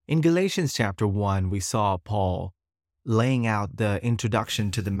In Galatians chapter 1, we saw Paul laying out the introduction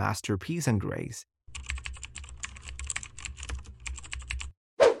to the masterpiece and grace.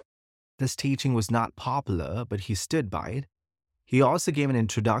 This teaching was not popular, but he stood by it. He also gave an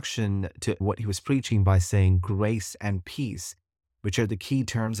introduction to what he was preaching by saying grace and peace, which are the key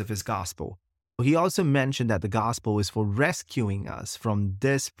terms of his gospel. He also mentioned that the gospel is for rescuing us from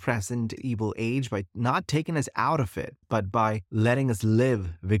this present evil age by not taking us out of it, but by letting us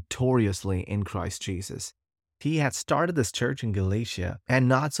live victoriously in Christ Jesus. He had started this church in Galatia, and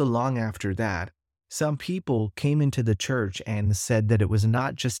not so long after that, some people came into the church and said that it was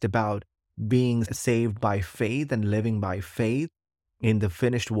not just about being saved by faith and living by faith in the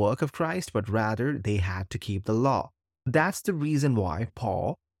finished work of Christ, but rather they had to keep the law. That's the reason why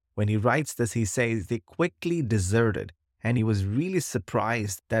Paul, when he writes this, he says they quickly deserted, and he was really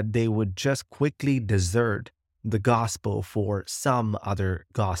surprised that they would just quickly desert the gospel for some other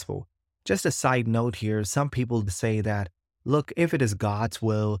gospel. Just a side note here, some people say that, look, if it is God's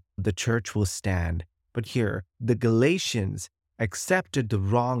will, the church will stand. But here, the Galatians accepted the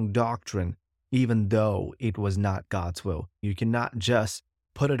wrong doctrine, even though it was not God's will. You cannot just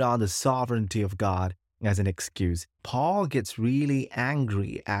put it on the sovereignty of God as an excuse. Paul gets really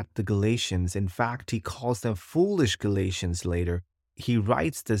angry at the Galatians. In fact, he calls them foolish Galatians later. He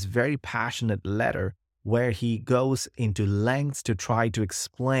writes this very passionate letter where he goes into lengths to try to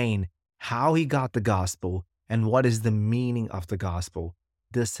explain how he got the gospel and what is the meaning of the gospel.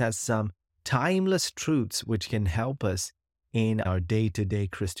 This has some timeless truths which can help us in our day-to-day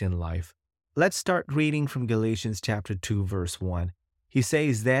Christian life. Let's start reading from Galatians chapter 2, verse 1. He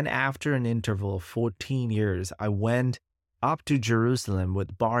says, "Then after an interval of 14 years, I went up to Jerusalem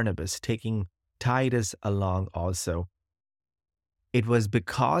with Barnabas, taking Titus along also. It was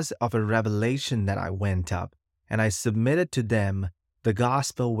because of a revelation that I went up, and I submitted to them the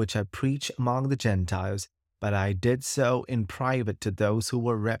gospel which I preach among the Gentiles, but I did so in private to those who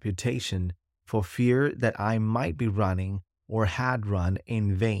were reputation, for fear that I might be running or had run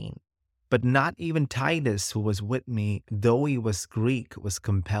in vain. But not even Titus, who was with me, though he was Greek, was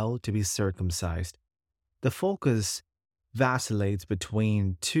compelled to be circumcised." The focus vacillates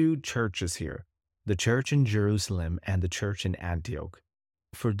between two churches here, the church in Jerusalem and the church in Antioch.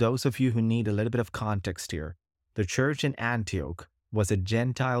 For those of you who need a little bit of context here, the church in Antioch was a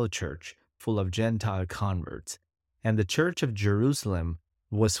Gentile church full of Gentile converts, and the church of Jerusalem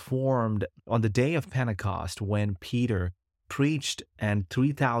was formed on the day of Pentecost when Peter preached and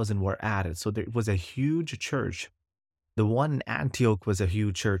 3,000 were added. So there was a huge church. The one in Antioch was a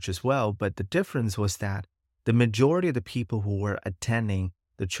huge church as well, but the difference was that the majority of the people who were attending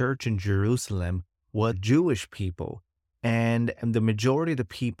the church in Jerusalem were Jewish people, and the majority of the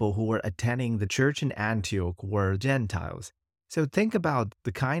people who were attending the church in Antioch were Gentiles. So think about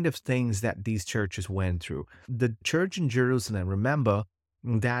the kind of things that these churches went through. The church in Jerusalem, remember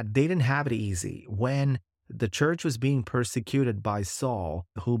that they didn't have it easy. When the church was being persecuted by Saul,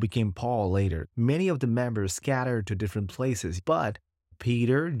 who became Paul later, many of the members scattered to different places, but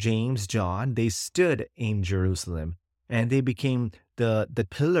Peter, James, John, they stood in Jerusalem, and they became the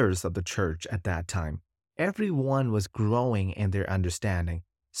pillars of the church at that time. Everyone was growing in their understanding.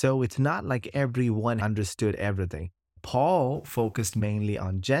 So it's not like everyone understood everything. Paul focused mainly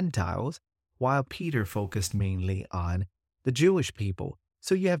on Gentiles, while Peter focused mainly on the Jewish people.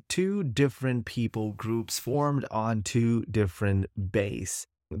 So you have two different people groups formed on two different bases.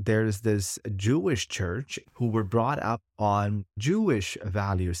 There's this Jewish church who were brought up on Jewish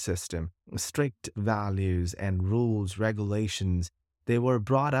value system, strict values and rules, regulations. They were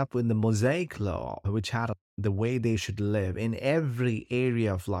brought up with the Mosaic law, which had the way they should live in every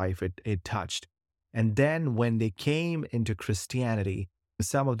area of life it touched. And then when they came into Christianity,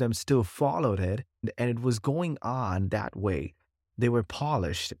 some of them still followed it, and it was going on that way. They were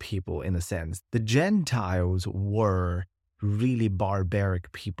polished people in a sense. The Gentiles were really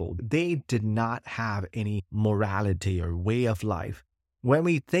barbaric people. They did not have any morality or way of life. When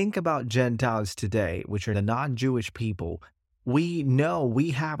we think about Gentiles today, which are the non-Jewish people, we know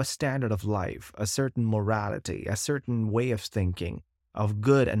we have a standard of life, a certain morality, a certain way of thinking of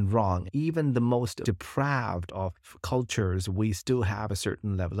good and wrong. Even the most depraved of cultures, we still have a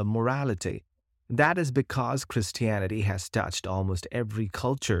certain level of morality. That is because Christianity has touched almost every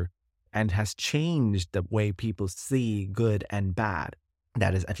culture and has changed the way people see good and bad.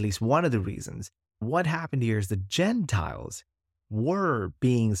 That is at least one of the reasons. What happened here is the Gentiles were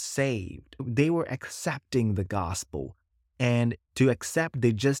being saved. They were accepting the gospel. And to accept,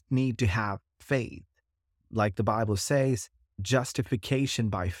 they just need to have faith. Like the Bible says, justification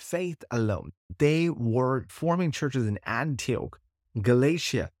by faith alone. They were forming churches in Antioch,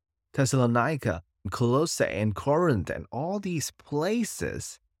 Galatia, Thessalonica, Colossae, and Corinth, and all these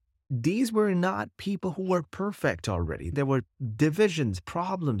places, these were not people who were perfect already. There were divisions,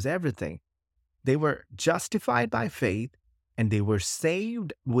 problems, everything. They were justified by faith and they were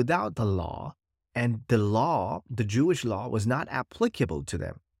saved without the law. And the law, the Jewish law, was not applicable to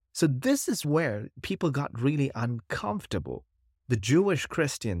them. So this is where people got really uncomfortable. The Jewish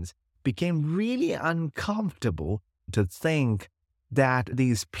Christians became really uncomfortable to think that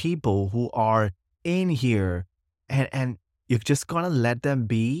these people who are in here and you're just going to let them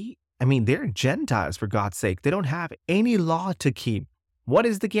be. I mean, they're Gentiles, for God's sake. They don't have any law to keep. What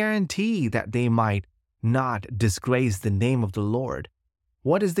is the guarantee that they might not disgrace the name of the Lord?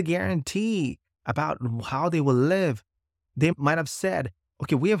 What is the guarantee about how they will live? They might have said,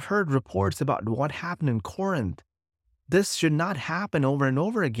 okay, we have heard reports about what happened in Corinth. This should not happen over and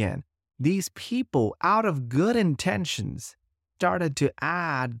over again. These people, out of good intentions, started to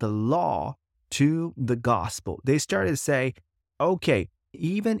add the law to the gospel. They started to say, okay,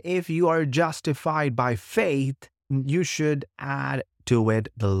 even if you are justified by faith, you should add to it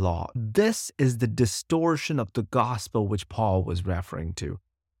the law. This is the distortion of the gospel which Paul was referring to.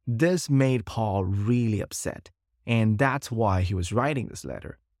 This made Paul really upset, and that's why he was writing this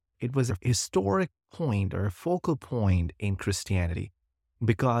letter. It was a historic point or a focal point in Christianity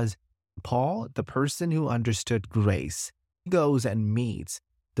because Paul, the person who understood grace, goes and meets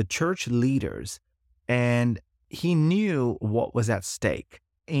the church leaders, and he knew what was at stake.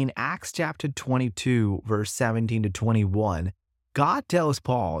 In Acts chapter 22, verse 17 to 21, God tells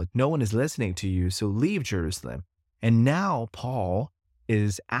Paul, no one is listening to you, so leave Jerusalem. And now Paul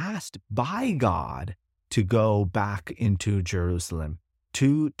is asked by God to go back into Jerusalem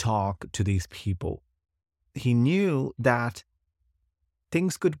to talk to these people. He knew that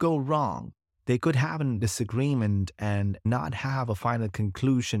things could go wrong. They could have a disagreement and not have a final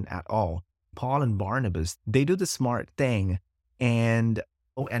conclusion at all. Paul and Barnabas, they do the smart thing and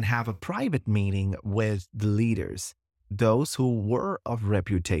have a private meeting with the leaders, those who were of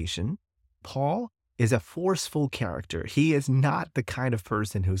reputation. Paul is a forceful character. He is not the kind of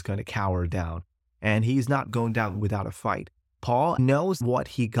person who's going to cower down, and he's not going down without a fight. Paul knows what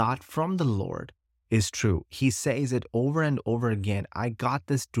he got from the Lord is true. He says it over and over again. I got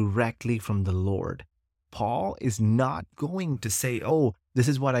this directly from the Lord. Paul is not going to say, oh, this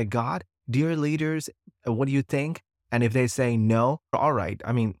is what I got. Dear leaders, what do you think? And if they say no, all right,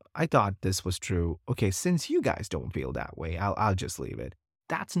 I mean, I thought this was true. Okay, since you guys don't feel that way, I'll just leave it.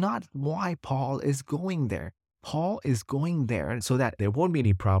 That's not why Paul is going there. Paul is going there so that there won't be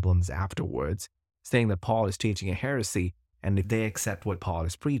any problems afterwards, saying that Paul is teaching a heresy, and if they accept what Paul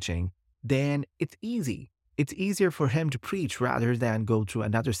is preaching, then it's easy. It's easier for him to preach rather than go through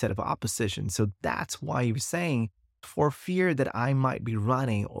another set of opposition. So that's why he was saying, for fear that I might be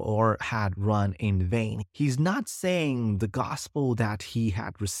running or had run in vain. He's not saying the gospel that he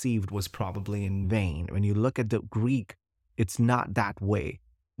had received was probably in vain. When you look at the Greek, it's not that way.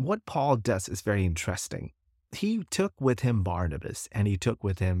 What Paul does is very interesting. He took with him Barnabas and he took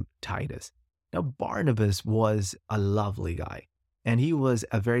with him Titus. Now, Barnabas was a lovely guy and he was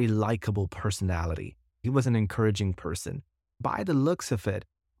a very likable personality. He was an encouraging person. By the looks of it,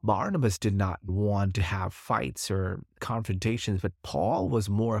 Barnabas did not want to have fights or confrontations, but Paul was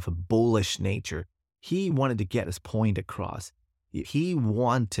more of a bullish nature. He wanted to get his point across. He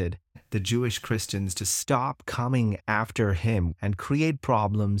wanted the Jewish Christians to stop coming after him and create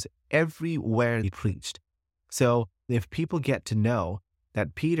problems everywhere he preached. So if people get to know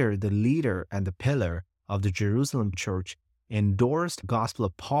that Peter, the leader and the pillar of the Jerusalem church, endorsed the gospel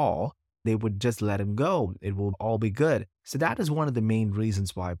of Paul, they would just let him go. It will all be good. So that is one of the main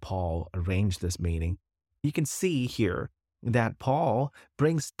reasons why Paul arranged this meeting. You can see here that Paul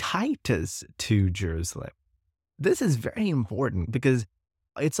brings Titus to Jerusalem. This is very important because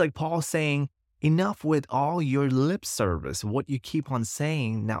it's like Paul saying, enough with all your lip service, what you keep on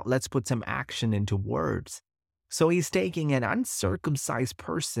saying. Now let's put some action into words. So he's taking an uncircumcised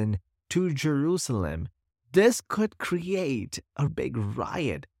person to Jerusalem. This could create a big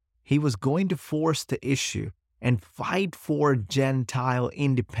riot. He was going to force the issue and fight for Gentile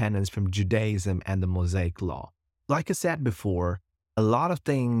independence from Judaism and the Mosaic law. Like I said before, a lot of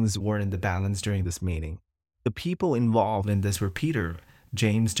things were in the balance during this meeting. The people involved in this were Peter,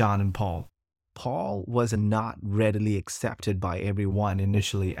 James, John, and Paul. Paul was not readily accepted by everyone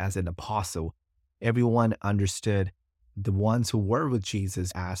initially as an apostle. Everyone understood the ones who were with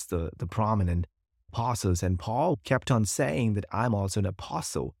Jesus as the prominent apostles, and Paul kept on saying that I'm also an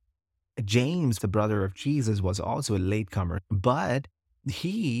apostle. James, the brother of Jesus, was also a latecomer, but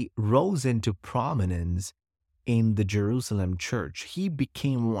he rose into prominence in the Jerusalem church. He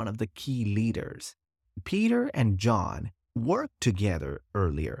became one of the key leaders. Peter and John worked together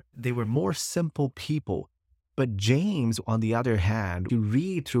earlier. They were more simple people. But James, on the other hand, you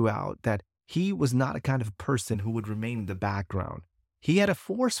read throughout that he was not a kind of person who would remain in the background. He had a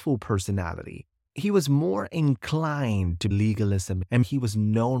forceful personality. He was more inclined to legalism, and he was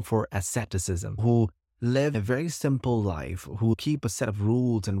known for asceticism, who lived a very simple life, who keep a set of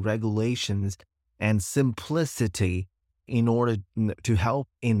rules and regulations and simplicity in order to help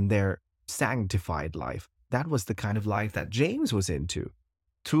in their sanctified life. That was the kind of life that James was into.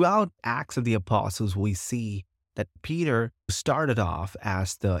 Throughout Acts of the Apostles, we see that Peter started off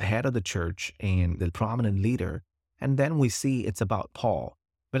as the head of the church and the prominent leader, and then we see it's about Paul.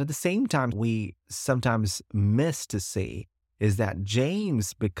 But at the same time, we sometimes miss to see is that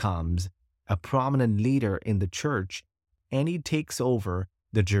James becomes a prominent leader in the church, and he takes over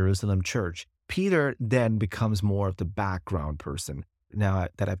the Jerusalem church. Peter then becomes more of the background person. Now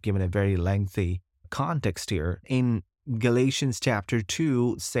that I've given a very lengthy context here, in Galatians chapter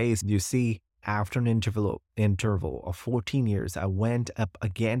 2 says, you see, after an interval of 14 years, I went up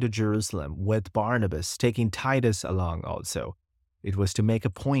again to Jerusalem with Barnabas, taking Titus along also. It was to make a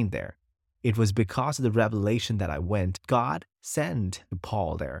point there. It was because of the revelation that I went. God sent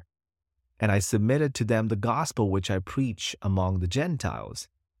Paul there, and I submitted to them the gospel which I preach among the Gentiles.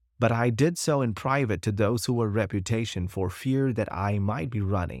 But I did so in private to those who were reputation, for fear that I might be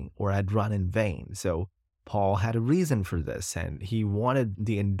running or had run in vain. So Paul had a reason for this, and he wanted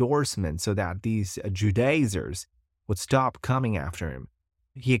the endorsement so that these Judaizers would stop coming after him.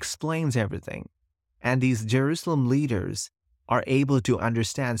 He explains everything. And these Jerusalem leaders are able to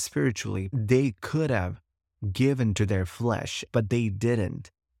understand spiritually. They could have given to their flesh, but they didn't.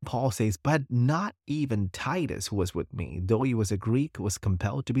 Paul says, but not even Titus, who was with me, though he was a Greek, was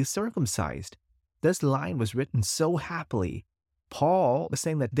compelled to be circumcised. This line was written so happily. Paul was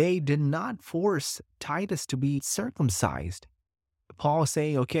saying that they did not force Titus to be circumcised. Paul is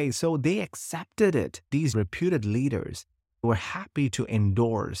saying, okay, so they accepted it. These reputed leaders were happy to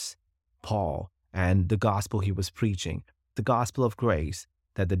endorse Paul and the gospel he was preaching, the gospel of grace,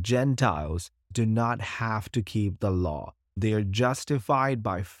 that the Gentiles do not have to keep the law. They are justified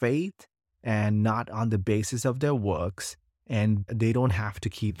by faith and not on the basis of their works, and they don't have to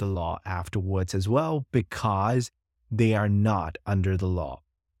keep the law afterwards as well because they are not under the law.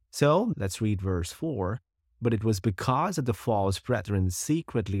 So let's read verse 4. But it was because of the false brethren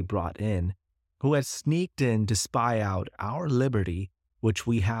secretly brought in, who had sneaked in to spy out our liberty, which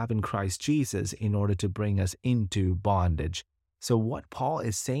we have in Christ Jesus, in order to bring us into bondage. So what Paul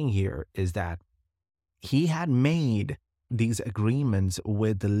is saying here is that he had made these agreements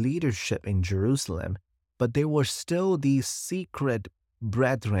with the leadership in Jerusalem, but there were still these secret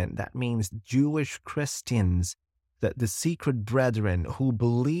brethren, that means Jewish Christians, the secret brethren who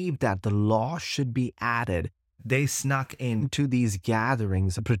believed that the law should be added. They snuck into these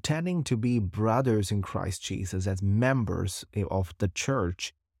gatherings pretending to be brothers in Christ Jesus as members of the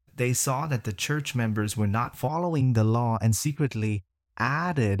church. They saw that the church members were not following the law and secretly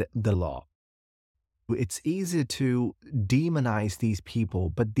added the law. It's easy to demonize these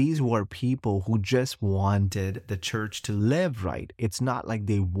people, but these were people who just wanted the church to live right. It's not like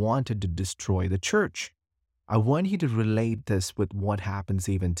they wanted to destroy the church. I want you to relate this with what happens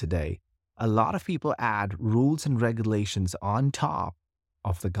even today. A lot of people add rules and regulations on top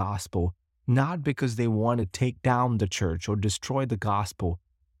of the gospel, not because they want to take down the church or destroy the gospel.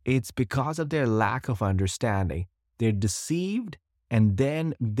 It's because of their lack of understanding. They're deceived, and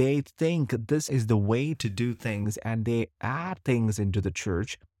then they think this is the way to do things, and they add things into the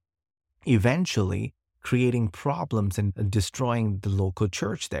church, eventually creating problems and destroying the local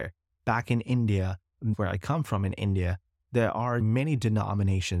church there. Back in India, where I come from in India, there are many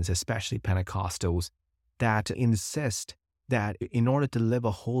denominations, especially Pentecostals, that insist that in order to live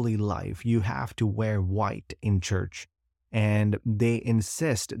a holy life, you have to wear white in church. And they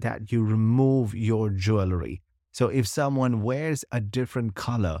insist that you remove your jewelry. So if someone wears a different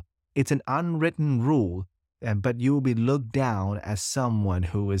color, it's an unwritten rule, but you will be looked down as someone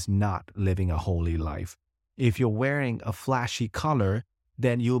who is not living a holy life. If you're wearing a flashy color,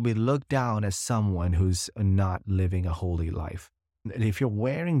 then you'll be looked down as someone who's not living a holy life. And if you're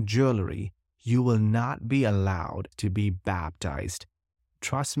wearing jewelry, you will not be allowed to be baptized.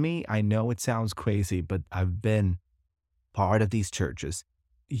 Trust me, I know it sounds crazy, but I've been part of these churches.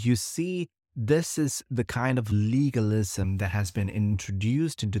 You see, this is the kind of legalism that has been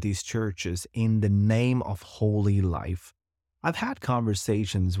introduced into these churches in the name of holy life. I've had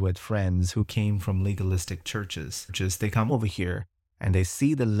conversations with friends who came from legalistic churches. They come over here and they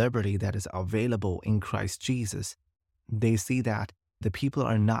see the liberty that is available in Christ Jesus, they see that the people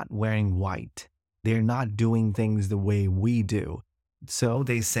are not wearing white. They're not doing things the way we do. So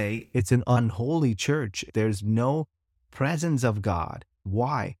they say it's an unholy church. There's no presence of God.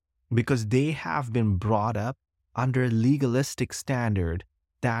 Why? Because they have been brought up under a legalistic standard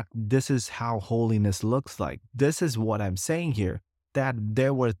that this is how holiness looks like. This is what I'm saying here, that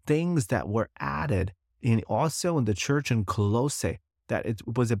there were things that were added also in the church in Colossae, that it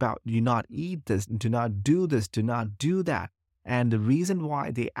was about do not eat this, do not do this, do not do that. And the reason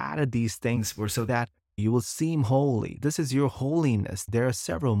why they added these things were so that you will seem holy. This is your holiness. There are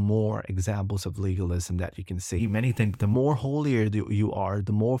several more examples of legalism that you can see. Many think the more holier you are,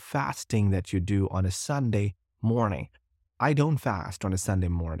 the more fasting that you do on a Sunday morning. I don't fast on a Sunday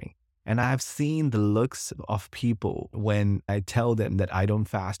morning. And I've seen the looks of people when I tell them that I don't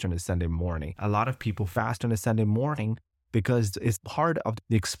fast on a Sunday morning. A lot of people fast on a Sunday morning because it's part of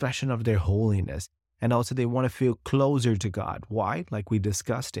the expression of their holiness. And also they want to feel closer to God. Why? Like we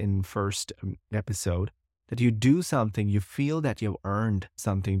discussed in first episode, that you do something, you feel that you've earned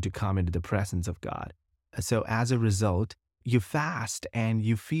something to come into the presence of God. So as a result, you fast and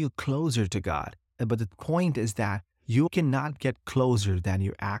you feel closer to God. But the point is that you cannot get closer than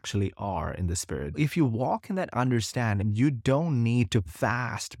you actually are in the Spirit. If you walk in that understanding, you don't need to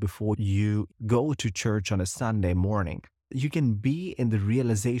fast before you go to church on a Sunday morning. You can be in the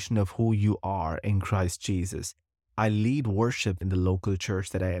realization of who you are in Christ Jesus. I lead worship in the local church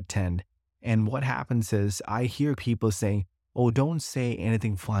that I attend. And what happens is I hear people saying, oh, don't say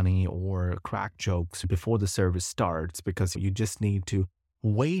anything funny or crack jokes before the service starts because you just need to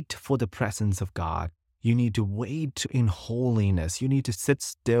wait for the presence of God. You need to wait in holiness. You need to sit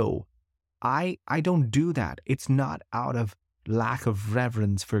still. I don't do that. It's not out of lack of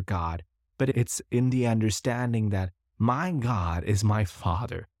reverence for God, but it's in the understanding that my God is my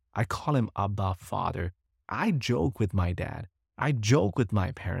Father. I call him Abba Father. I joke with my dad. I joke with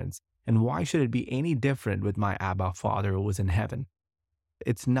my parents. And why should it be any different with my Abba Father who is in heaven?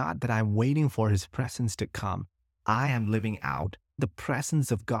 It's not that I'm waiting for his presence to come. I am living out the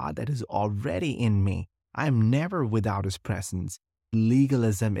presence of God that is already in me. I'm never without his presence.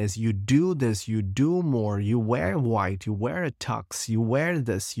 Legalism is you do this, you do more, you wear white, you wear a tux, you wear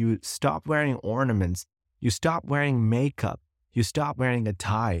this, you stop wearing ornaments. You stop wearing makeup. You stop wearing a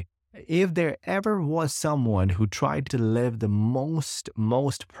tie. If there ever was someone who tried to live the most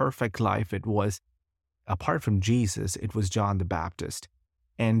perfect life, it was, apart from Jesus, it was John the Baptist.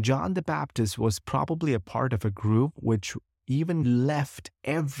 And John the Baptist was probably a part of a group which even left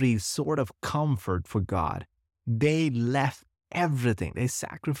every sort of comfort for God. They left everything. They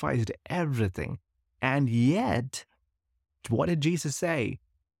sacrificed everything. And yet, what did Jesus say?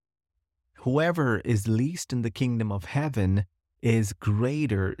 Whoever is least in the kingdom of heaven is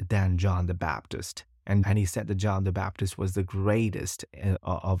greater than John the Baptist. And he said that John the Baptist was the greatest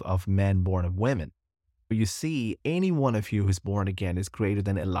of men born of women. You see, any one of you who's born again is greater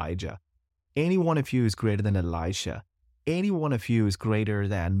than Elijah. Any one of you is greater than Elisha. Any one of you is greater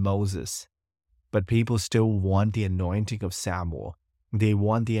than Moses. But people still want the anointing of Samuel. They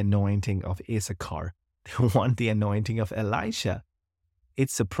want the anointing of Issachar. They want the anointing of Elisha. It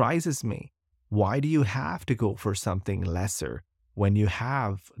surprises me. Why do you have to go for something lesser when you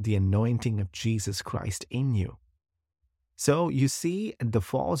have the anointing of Jesus Christ in you? So you see, the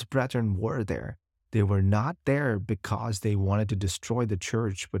false brethren were there. They were not there because they wanted to destroy the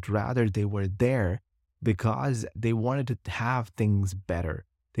church, but rather they were there because they wanted to have things better.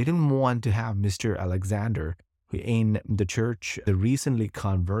 They didn't want to have Mr. Alexander in the church, the recently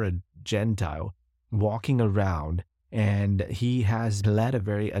converted Gentile, walking around, and he has led a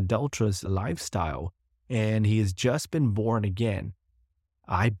very adulterous lifestyle, and he has just been born again.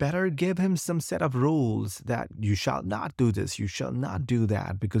 I better give him some set of rules that you shall not do this, you shall not do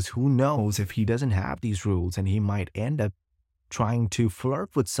that, because who knows if he doesn't have these rules and he might end up trying to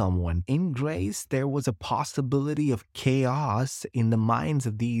flirt with someone. In grace, there was a possibility of chaos in the minds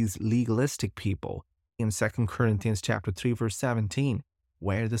of these legalistic people. In 2 Corinthians chapter 3, verse 17,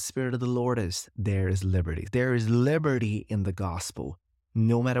 where the Spirit of the Lord is, there is liberty. There is liberty in the gospel,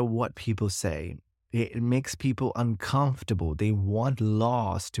 no matter what people say. It makes people uncomfortable. They want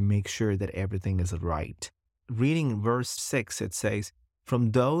laws to make sure that everything is right. Reading verse 6, it says,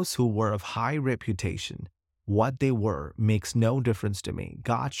 "From those who were of high reputation, what they were makes no difference to me.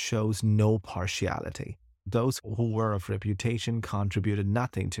 God shows no partiality. Those who were of reputation contributed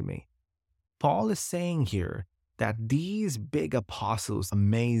nothing to me." Paul is saying here that these big apostles,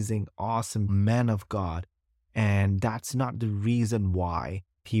 amazing, awesome men of God, and that's not the reason why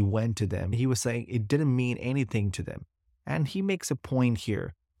he went to them. He was saying it didn't mean anything to them. And he makes a point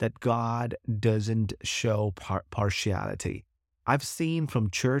here that God doesn't show partiality. I've seen from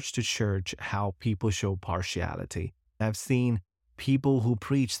church to church how people show partiality. I've seen people who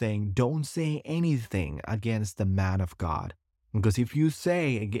preach saying, don't say anything against the man of God. Because if you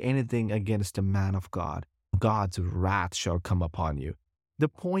say anything against the man of God, God's wrath shall come upon you. The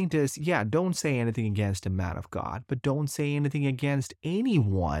point is, yeah, don't say anything against a man of God, but don't say anything against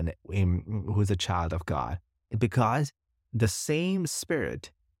anyone who's a child of God. Because the same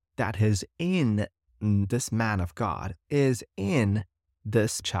spirit that is in this man of God is in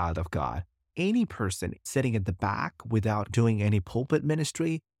this child of God. Any person sitting at the back without doing any pulpit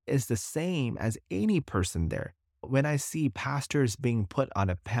ministry is the same as any person there. When I see pastors being put on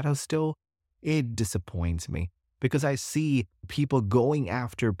a pedestal, it disappoints me because I see people going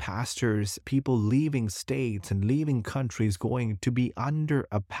after pastors, people leaving states and leaving countries going to be under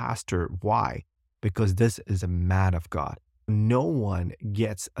a pastor. Why? Because this is a man of God. No one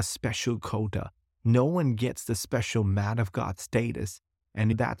gets a special quota. No one gets the special man of God status.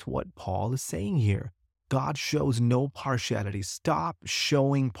 And that's what Paul is saying here. God shows no partiality. Stop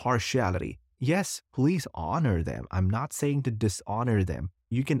showing partiality. Yes, please honor them. I'm not saying to dishonor them.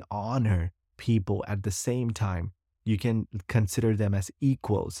 You can honor people at the same time. You can consider them as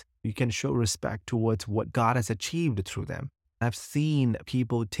equals. You can show respect towards what God has achieved through them. I've seen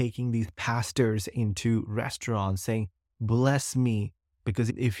people taking these pastors into restaurants saying, bless me, because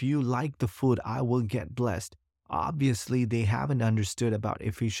if you like the food, I will get blessed. Obviously, they haven't understood about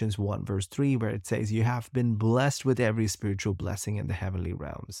Ephesians 1 verse 3, where it says, you have been blessed with every spiritual blessing in the heavenly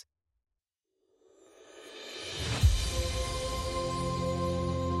realms.